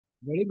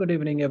Very good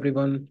evening,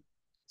 everyone.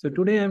 So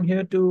today I'm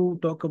here to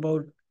talk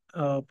about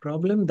a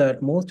problem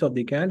that most of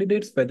the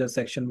candidates, whether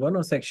section 1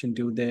 or section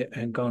 2, they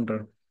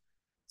encounter.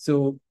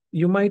 So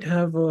you might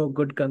have a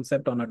good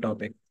concept on a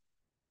topic,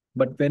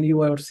 but when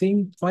you are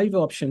seeing five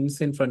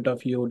options in front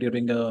of you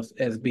during a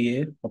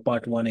SBA or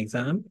part 1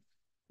 exam,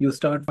 you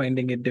start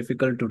finding it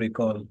difficult to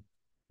recall.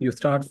 You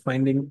start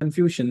finding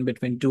confusion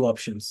between two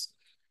options.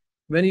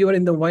 When you are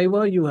in the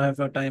Viva, you have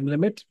a time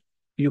limit.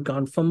 You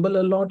can't fumble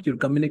a lot. Your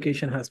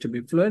communication has to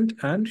be fluent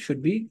and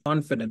should be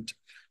confident.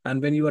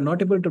 And when you are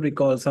not able to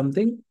recall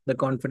something, the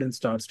confidence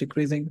starts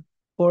decreasing.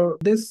 For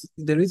this,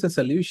 there is a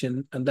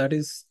solution, and that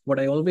is what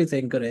I always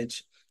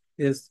encourage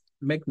is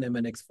make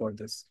mnemonics for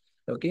this.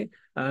 Okay.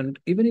 And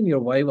even in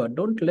your Viva,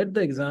 don't let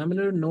the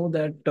examiner know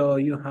that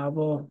you have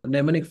a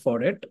mnemonic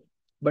for it,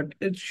 but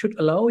it should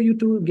allow you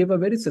to give a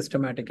very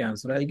systematic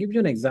answer. I'll give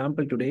you an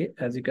example today.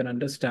 As you can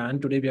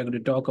understand, today we are going to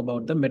talk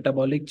about the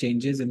metabolic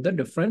changes in the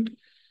different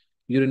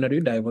urinary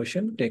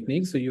diversion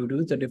techniques. So you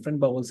use the different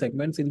bowel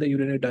segments in the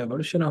urinary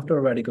diversion after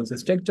a radical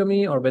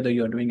cystectomy, or whether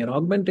you're doing an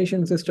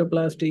augmentation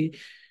cystoplasty,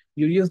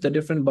 you use the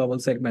different bowel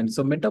segments.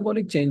 So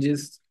metabolic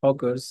changes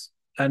occurs,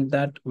 and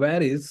that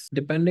varies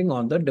depending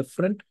on the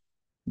different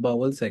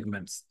bowel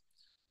segments.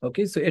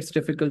 Okay, so it's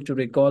difficult to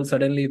recall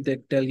suddenly if they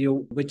tell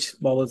you which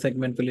bowel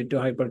segment will lead to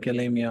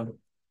hyperkalemia.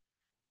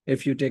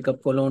 If you take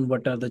up colon,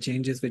 what are the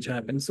changes which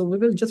happen? So we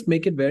will just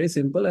make it very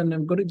simple, and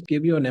I'm going to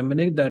give you a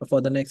mnemonic that for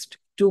the next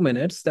 2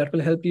 minutes that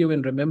will help you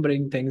in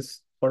remembering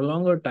things for a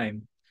longer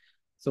time.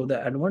 So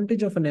the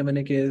advantage of a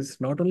mnemonic is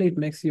not only it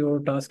makes your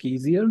task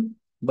easier,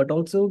 but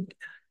also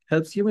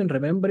helps you in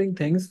remembering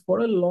things for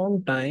a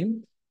long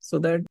time so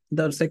that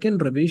the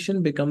second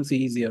revision becomes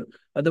easier.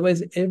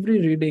 Otherwise, every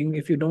reading,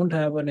 if you don't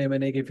have a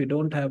mnemonic, if you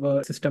don't have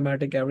a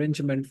systematic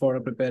arrangement for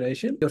a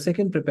preparation, your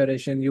second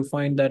preparation, you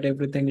find that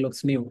everything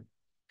looks new.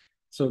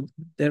 So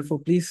therefore,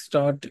 please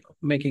start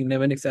making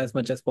mnemonics as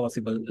much as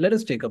possible. Let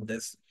us take up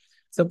this.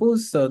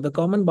 Suppose the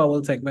common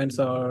bowel segments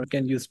are, you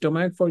can use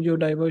stomach for your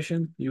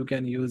diversion. You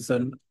can use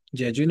an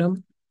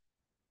jejunum.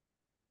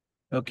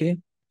 Okay.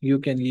 You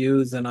can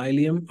use an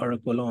ileum or a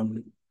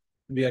colon.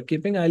 We are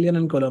keeping ileum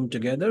and colon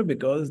together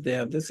because they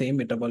have the same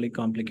metabolic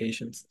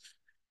complications.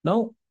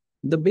 Now,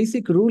 the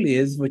basic rule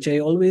is, which I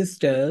always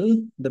tell,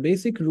 the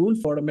basic rule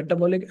for a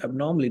metabolic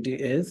abnormality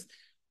is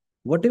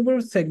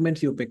whatever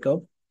segment you pick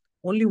up,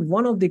 only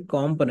one of the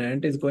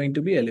component is going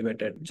to be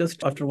elevated.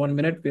 Just after 1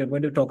 minute, we are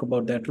going to talk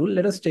about that rule.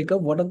 Let us take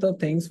up what are the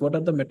things, what are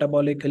the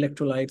metabolic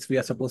electrolytes we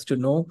are supposed to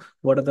know,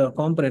 what are the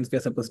components we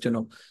are supposed to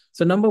know.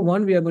 So number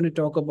one, we are going to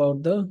talk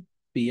about the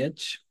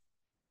pH.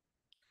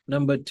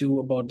 Number two,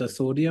 about the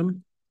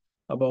sodium,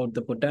 about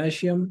the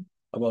potassium,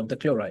 about the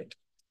chloride.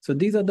 So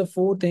these are the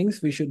four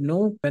things we should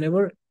know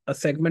whenever a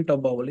segment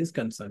of bowel is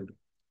concerned.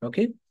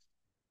 Okay.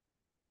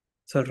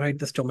 So I'll write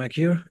the stomach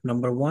here,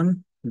 number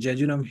one,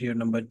 jejunum here,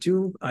 number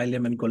two,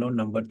 ileum and colon,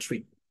 number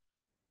three.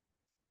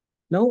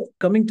 Now,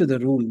 coming to the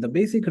rule, the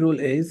basic rule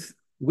is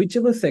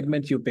whichever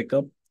segment you pick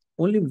up,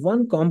 only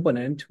one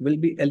component will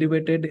be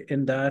elevated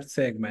in that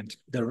segment.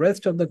 The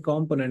rest of the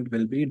component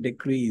will be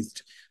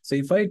decreased. So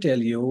if I tell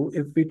you,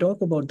 if we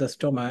talk about the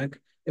stomach,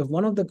 if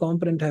one of the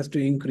component has to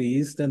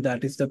increase, then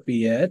that is the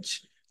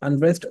pH, and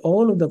rest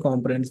all of the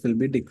components will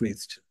be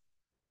decreased.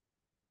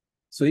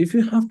 So if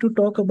you have to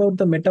talk about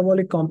the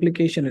metabolic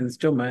complication in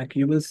stomach,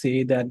 you will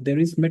say that there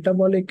is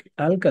metabolic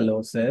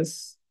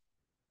alkalosis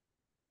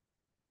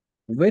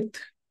with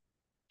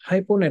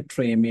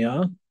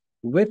hyponatremia,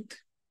 with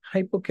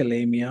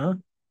hypokalemia,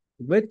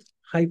 with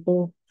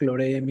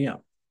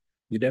hypochloremia.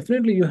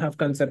 You have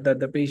concept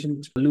that the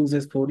patient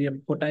loses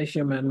sodium,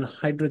 potassium, and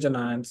hydrogen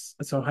ions.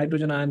 So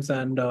hydrogen ions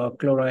and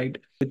chloride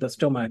with the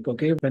stomach.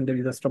 Okay, when there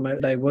is a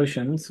stomach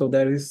diversion, so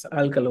there is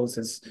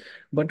alkalosis.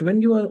 But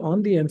when you are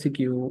on the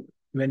MCQ,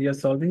 when you are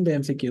solving the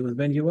MCQs,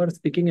 when you are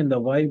speaking in the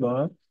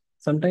Viva,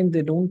 sometimes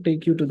they don't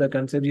take you to the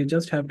concept. You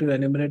just have to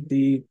enumerate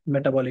the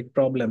metabolic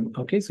problem.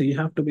 Okay, so you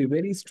have to be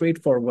very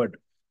straightforward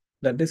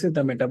that this is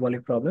the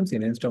metabolic problems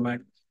in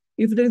stomach.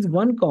 If there is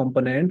one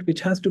component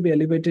which has to be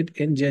elevated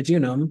in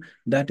jejunum,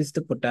 that is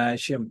the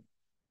potassium.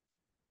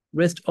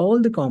 Rest all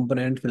the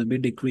component will be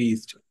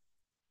decreased.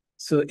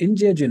 So in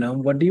jejunum,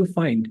 what do you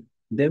find?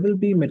 There will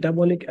be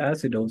metabolic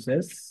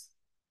acidosis.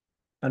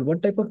 And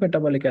what type of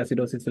metabolic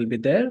acidosis will be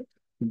there?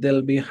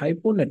 There'll be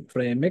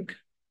hyponatremic,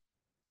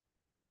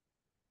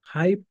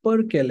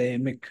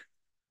 hyperkalemic,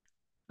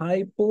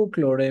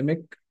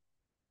 hypochloremic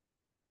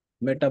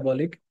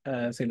metabolic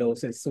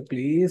acidosis. So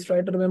please try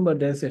to remember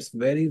this. It's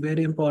very,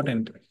 very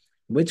important.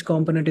 Which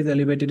component is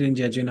elevated in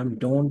jejunum?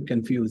 Don't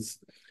confuse.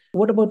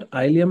 What about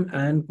ileum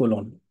and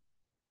colon?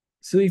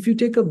 So if you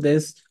take up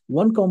this,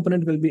 one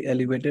component will be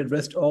elevated,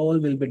 rest all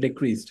will be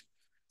decreased.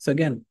 So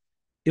again,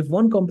 if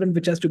one component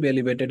which has to be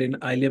elevated in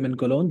ileum and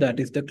colon, that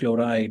is the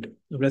chloride,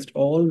 rest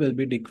all will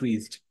be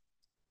decreased.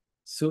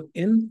 So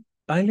in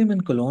ileum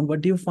and colon,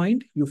 what do you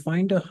find? You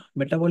find a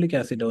metabolic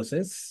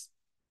acidosis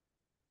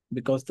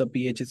because the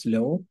pH is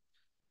low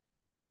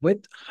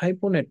with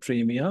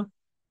hyponatremia,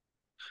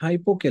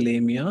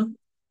 hypokalemia,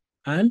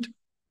 and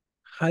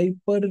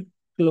hyperchloremia.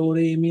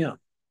 hyperchloramia.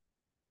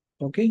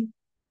 Okay.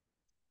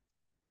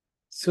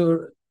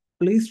 So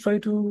please try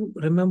to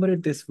remember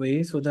it this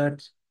way so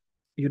that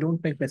you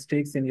don't make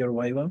mistakes in your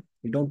viva,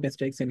 you don't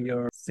mistakes in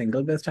your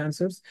single best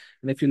answers.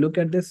 And if you look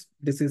at this,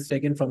 this is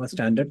taken from a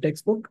standard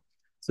textbook.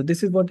 So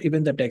this is what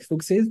even the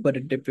textbook says, but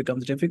it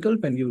becomes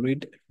difficult when you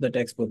read the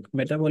textbook.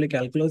 Metabolic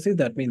alkalosis,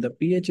 that means the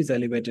pH is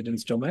elevated in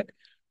stomach,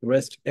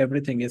 rest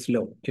everything is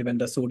low, even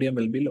the sodium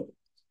will be low.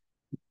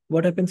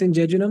 What happens in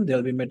jejunum? There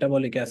will be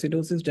metabolic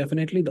acidosis.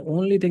 Definitely, the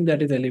only thing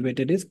that is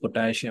elevated is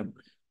potassium.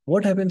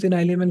 What happens in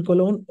ileum and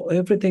colon?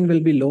 Everything will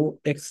be low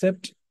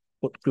except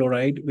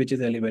chloride, which is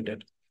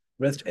elevated.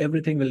 Rest,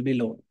 everything will be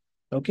low.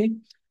 Okay.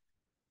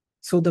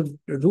 So the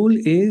rule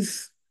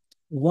is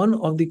one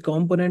of the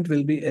component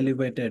will be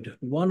elevated.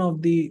 One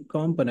of the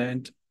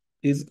component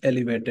is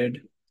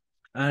elevated,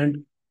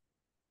 and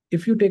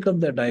if you take up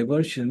the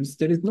diversions,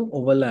 there is no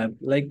overlap.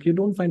 Like you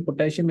don't find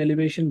potassium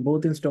elevation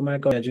both in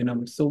stomach or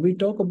jejunum. So we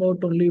talk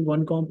about only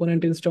one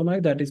component in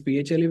stomach, that is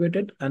pH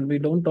elevated, and we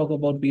don't talk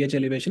about pH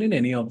elevation in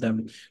any of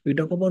them. We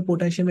talk about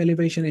potassium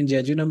elevation in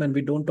jejunum, and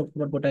we don't talk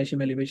about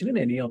potassium elevation in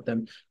any of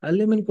them.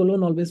 Ileum and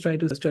colon always try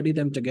to study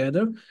them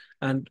together,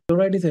 and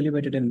chloride is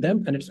elevated in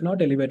them, and it's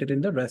not elevated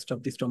in the rest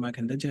of the stomach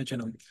and the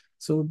jejunum.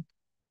 So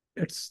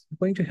it's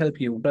going to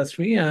help you, trust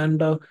me. And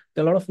there are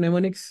a lot of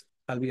mnemonics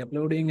I'll be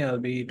uploading, I'll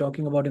be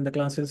talking about in the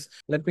classes.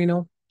 Let me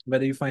know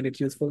whether you find it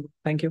useful.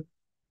 Thank you.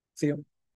 See you.